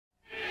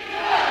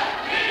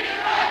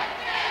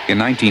In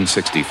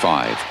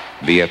 1965,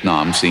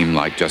 Vietnam seemed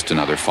like just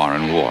another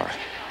foreign war.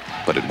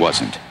 But it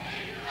wasn't.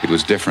 It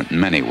was different in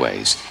many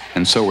ways,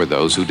 and so were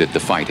those who did the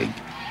fighting.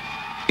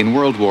 In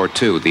World War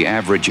II, the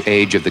average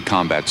age of the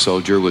combat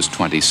soldier was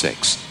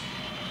 26.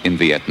 In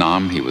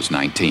Vietnam, he was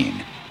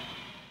 19.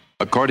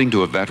 According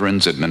to a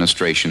Veterans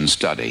Administration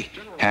study,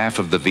 half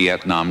of the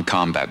Vietnam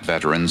combat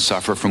veterans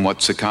suffer from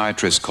what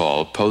psychiatrists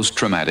call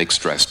post-traumatic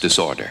stress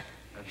disorder.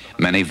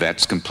 Many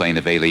vets complain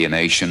of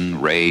alienation,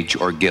 rage,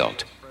 or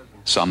guilt.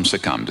 Some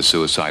succumb to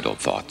suicidal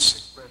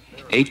thoughts.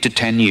 8 to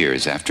 10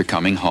 years after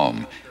coming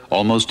home,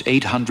 almost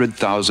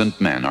 800,000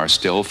 men are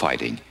still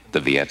fighting the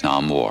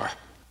Vietnam War.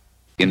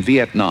 In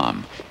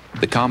Vietnam,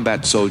 the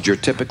combat soldier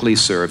typically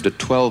served a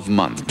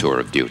 12-month tour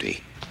of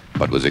duty,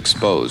 but was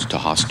exposed to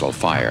hostile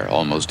fire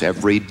almost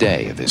every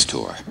day of his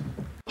tour.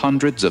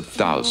 Hundreds of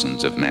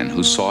thousands of men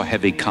who saw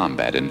heavy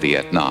combat in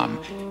Vietnam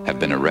have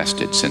been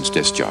arrested since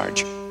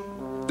discharge.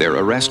 Their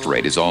arrest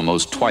rate is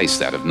almost twice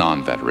that of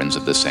non-veterans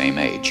of the same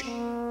age.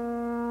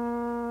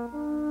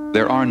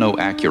 There are no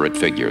accurate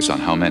figures on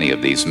how many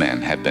of these men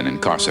have been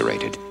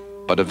incarcerated,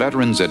 but a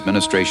Veterans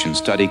Administration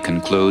study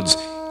concludes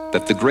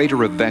that the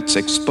greater a vet's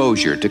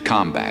exposure to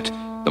combat,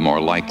 the more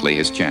likely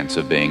his chance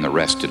of being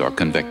arrested or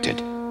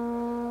convicted.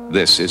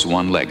 This is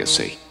one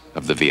legacy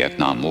of the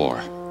Vietnam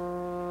War.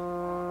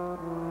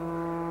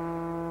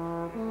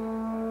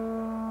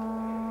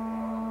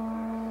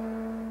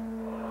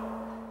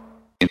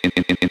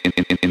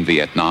 In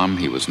Vietnam,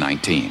 he was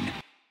 19.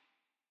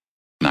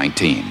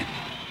 19.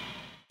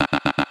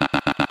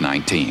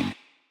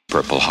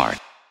 Purple Heart.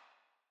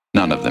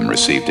 None of them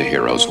received a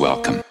hero's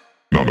welcome.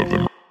 None of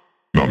them.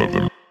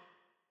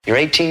 You're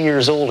 18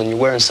 years old and you're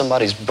wearing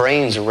somebody's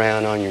brains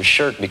around on your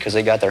shirt because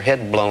they got their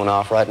head blown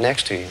off right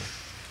next to you.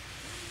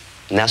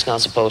 And that's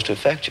not supposed to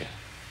affect you.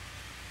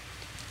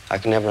 I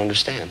can never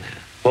understand that.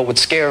 What would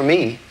scare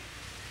me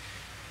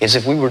is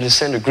if we were to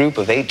send a group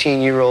of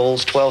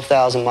 18-year-olds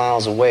 12,000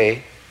 miles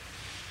away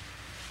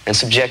and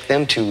subject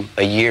them to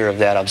a year of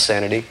that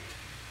obscenity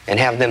and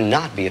have them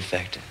not be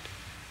affected.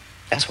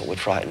 That's what would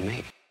frighten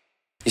me.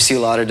 You see a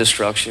lot of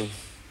destruction.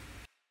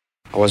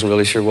 I wasn't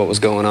really sure what was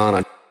going on.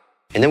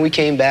 And then we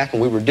came back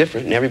and we were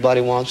different, and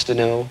everybody wants to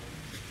know,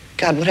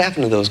 God, what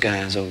happened to those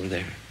guys over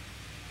there?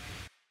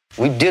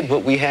 We did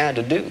what we had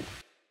to do.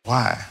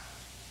 Why?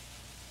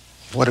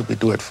 What did we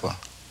do it for?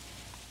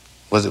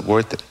 Was it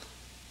worth it?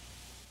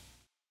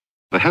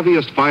 The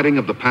heaviest fighting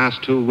of the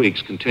past 2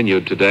 weeks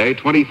continued today,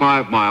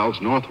 25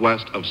 miles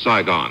northwest of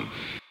Saigon.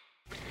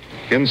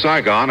 In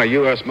Saigon, a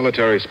U.S.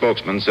 military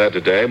spokesman said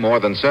today more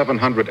than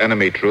 700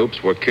 enemy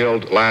troops were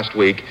killed last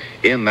week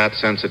in that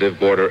sensitive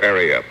border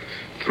area.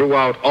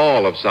 Throughout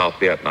all of South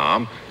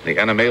Vietnam, the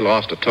enemy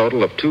lost a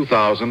total of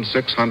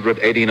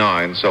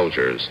 2,689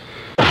 soldiers.